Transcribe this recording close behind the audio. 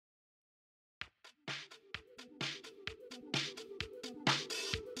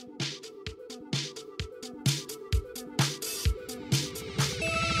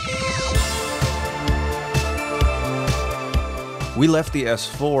We left the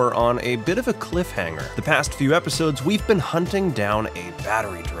S4 on a bit of a cliffhanger. The past few episodes, we've been hunting down a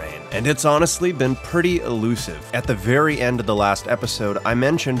battery drain, and it's honestly been pretty elusive. At the very end of the last episode, I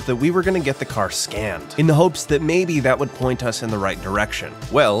mentioned that we were going to get the car scanned, in the hopes that maybe that would point us in the right direction.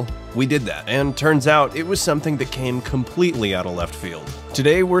 Well, we did that, and turns out it was something that came completely out of left field.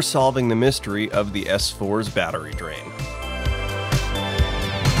 Today, we're solving the mystery of the S4's battery drain.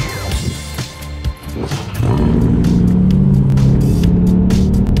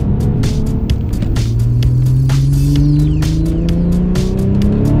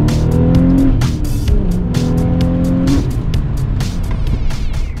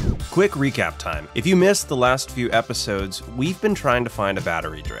 Quick recap time. If you missed the last few episodes, we've been trying to find a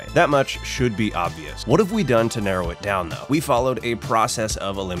battery drain. That much should be obvious. What have we done to narrow it down though? We followed a process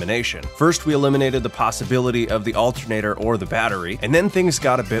of elimination. First, we eliminated the possibility of the alternator or the battery, and then things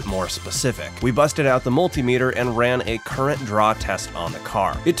got a bit more specific. We busted out the multimeter and ran a current draw test on the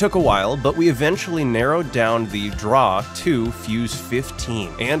car. It took a while, but we eventually narrowed down the draw to fuse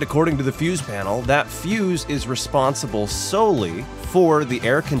 15. And according to the fuse panel, that fuse is responsible solely for the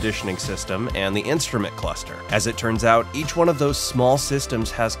air conditioning system and the instrument cluster. As it turns out, each one of those small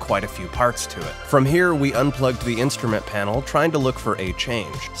systems has quite a few parts to it. From here, we unplugged the instrument panel, trying to look for a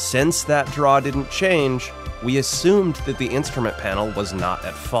change. Since that draw didn't change, we assumed that the instrument panel was not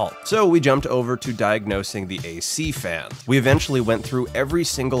at fault. So we jumped over to diagnosing the AC fan. We eventually went through every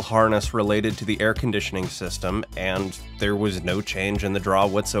single harness related to the air conditioning system, and there was no change in the draw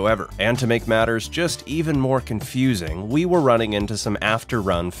whatsoever. And to make matters just even more confusing, we were running into some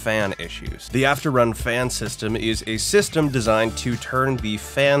after-run fan issues. The after-run fan system is a system designed to turn the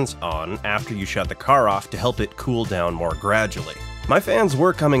fans on after you shut the car off to help it cool down more gradually. My fans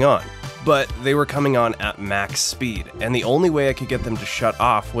were coming on, but they were coming on at max speed, and the only way I could get them to shut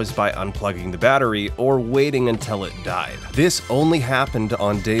off was by unplugging the battery or waiting until it died. This only happened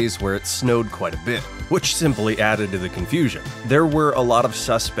on days where it snowed quite a bit, which simply added to the confusion. There were a lot of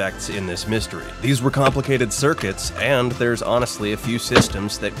suspects in this mystery. These were complicated circuits, and there's honestly a few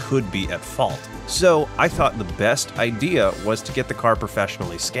systems that could be at fault. So I thought the best idea was to get the car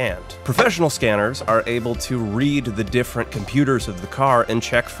professionally scanned. Professional scanners are able to read the different computers of the car and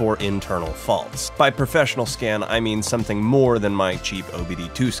check for internal faults. By professional scan, I mean something more than my cheap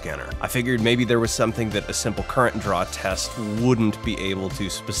OBD2 scanner. I figured maybe there was something that a simple current draw test wouldn't be able to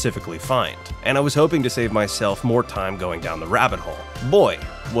specifically find. And I was hoping to save myself more time going down the rabbit hole. Boy,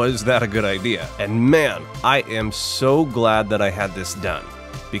 was that a good idea. And man, I am so glad that I had this done.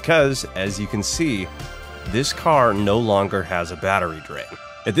 Because, as you can see, this car no longer has a battery drain.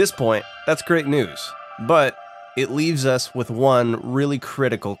 At this point, that's great news, but it leaves us with one really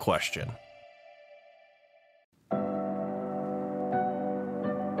critical question.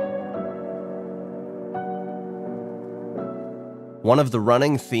 One of the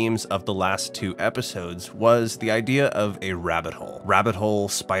running themes of the last two episodes was the idea of a rabbit hole. Rabbit hole,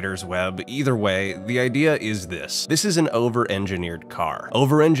 spider's web, either way, the idea is this. This is an over-engineered car.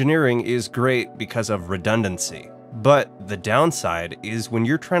 Over-engineering is great because of redundancy. But the downside is when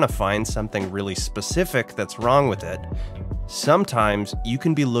you're trying to find something really specific that's wrong with it, sometimes you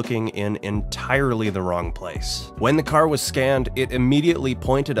can be looking in entirely the wrong place. When the car was scanned, it immediately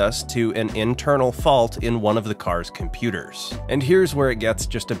pointed us to an internal fault in one of the car's computers. And here's where it gets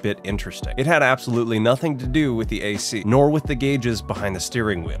just a bit interesting. It had absolutely nothing to do with the AC, nor with the gauges behind the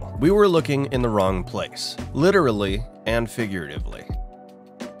steering wheel. We were looking in the wrong place, literally and figuratively.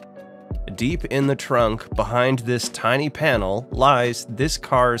 Deep in the trunk, behind this tiny panel, lies this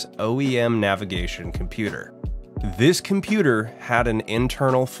car's OEM navigation computer. This computer had an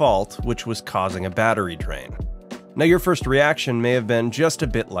internal fault which was causing a battery drain. Now your first reaction may have been just a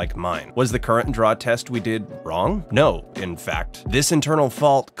bit like mine. Was the current draw test we did wrong? No, in fact. This internal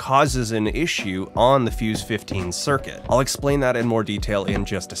fault causes an issue on the fuse 15 circuit. I'll explain that in more detail in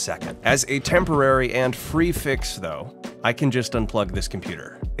just a second. As a temporary and free fix though, I can just unplug this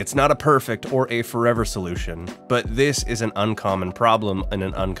computer. It's not a perfect or a forever solution, but this is an uncommon problem and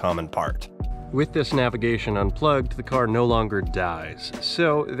an uncommon part. With this navigation unplugged, the car no longer dies,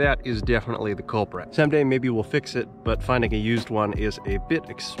 so that is definitely the culprit. Someday maybe we'll fix it, but finding a used one is a bit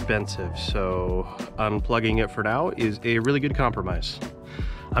expensive, so unplugging it for now is a really good compromise.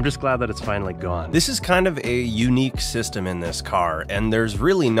 I'm just glad that it's finally gone. This is kind of a unique system in this car, and there's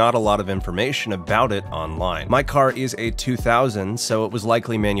really not a lot of information about it online. My car is a 2000, so it was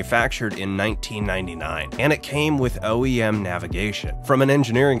likely manufactured in 1999, and it came with OEM navigation. From an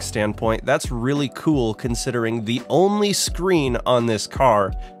engineering standpoint, that's really cool considering the only screen on this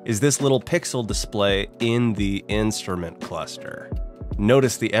car is this little pixel display in the instrument cluster.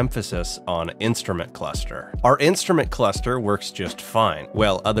 Notice the emphasis on instrument cluster. Our instrument cluster works just fine,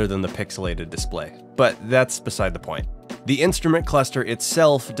 well, other than the pixelated display. But that's beside the point. The instrument cluster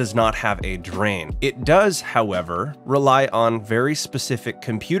itself does not have a drain. It does, however, rely on very specific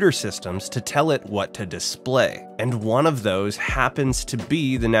computer systems to tell it what to display. And one of those happens to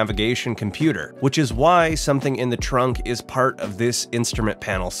be the navigation computer, which is why something in the trunk is part of this instrument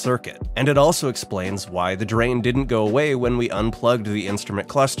panel circuit. And it also explains why the drain didn't go away when we unplugged the instrument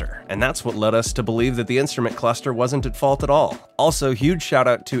cluster. And that's what led us to believe that the instrument cluster wasn't at fault at all. Also, huge shout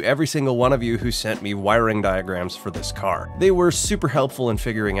out to every single one of you who sent me wiring diagrams for this car. They were super helpful in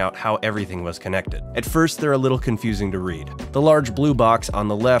figuring out how everything was connected. At first, they're a little confusing to read. The large blue box on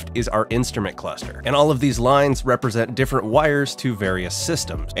the left is our instrument cluster, and all of these lines represent different wires to various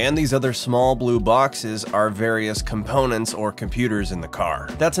systems. And these other small blue boxes are various components or computers in the car.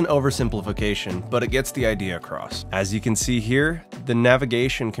 That's an oversimplification, but it gets the idea across. As you can see here, the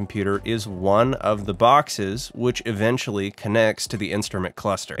navigation computer is one of the boxes which eventually connects to the instrument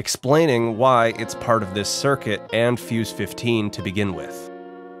cluster, explaining why it's part of this circuit and Fuse 15 to begin with.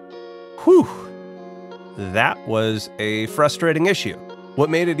 Whew! That was a frustrating issue. What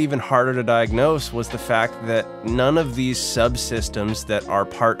made it even harder to diagnose was the fact that none of these subsystems that are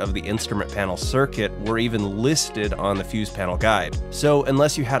part of the instrument panel circuit were even listed on the fuse panel guide. So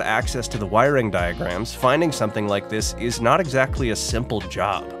unless you had access to the wiring diagrams, finding something like this is not exactly a simple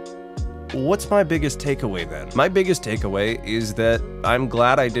job. What's my biggest takeaway then? My biggest takeaway is that I'm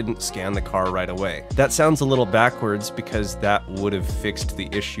glad I didn't scan the car right away. That sounds a little backwards because that would have fixed the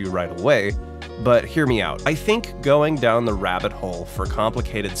issue right away, but hear me out. I think going down the rabbit hole for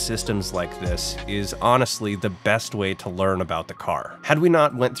complicated systems like this is honestly the best way to learn about the car. Had we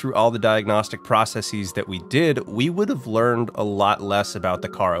not went through all the diagnostic processes that we did, we would have learned a lot less about the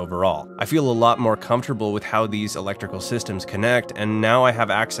car overall. I feel a lot more comfortable with how these electrical systems connect, and now I have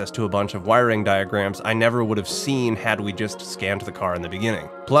access to a bunch of wiring diagrams I never would have seen had we just scanned the car in the beginning.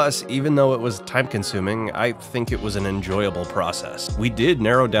 Plus, even though it was time-consuming, I think it was an enjoyable process. We did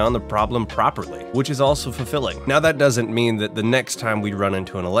narrow down the problem properly, which is also fulfilling. Now that doesn't mean that the next time we run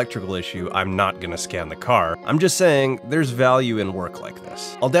into an electrical issue, I'm not gonna scan the car. I'm just saying there's value in work like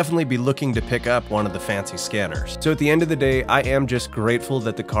this. I'll definitely be looking to pick up one of the fancy scanners. So at the end of the day, I am just grateful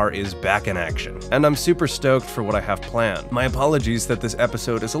that the car is back in action, and I'm super stoked for what I have planned. My apologies that this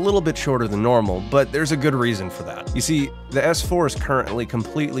episode is a little bit shorter than normal, but there's a good reason for that. You see, the S4 is currently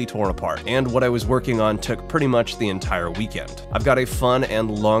completely torn apart, and what I was working on took pretty much the entire weekend. I've got a fun and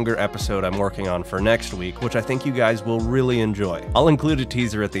longer episode I'm working on for next week, which I think you guys will really enjoy. I'll include a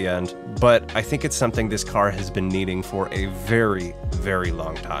teaser at the end, but I think it's something this car has been needing for a very, very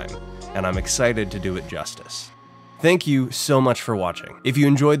long time, and I'm excited to do it justice. Thank you so much for watching. If you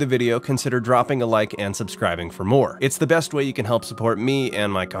enjoyed the video, consider dropping a like and subscribing for more. It's the best way you can help support me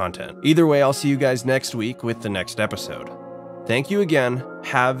and my content. Either way, I'll see you guys next week with the next episode. Thank you again.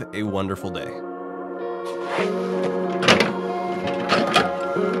 Have a wonderful day.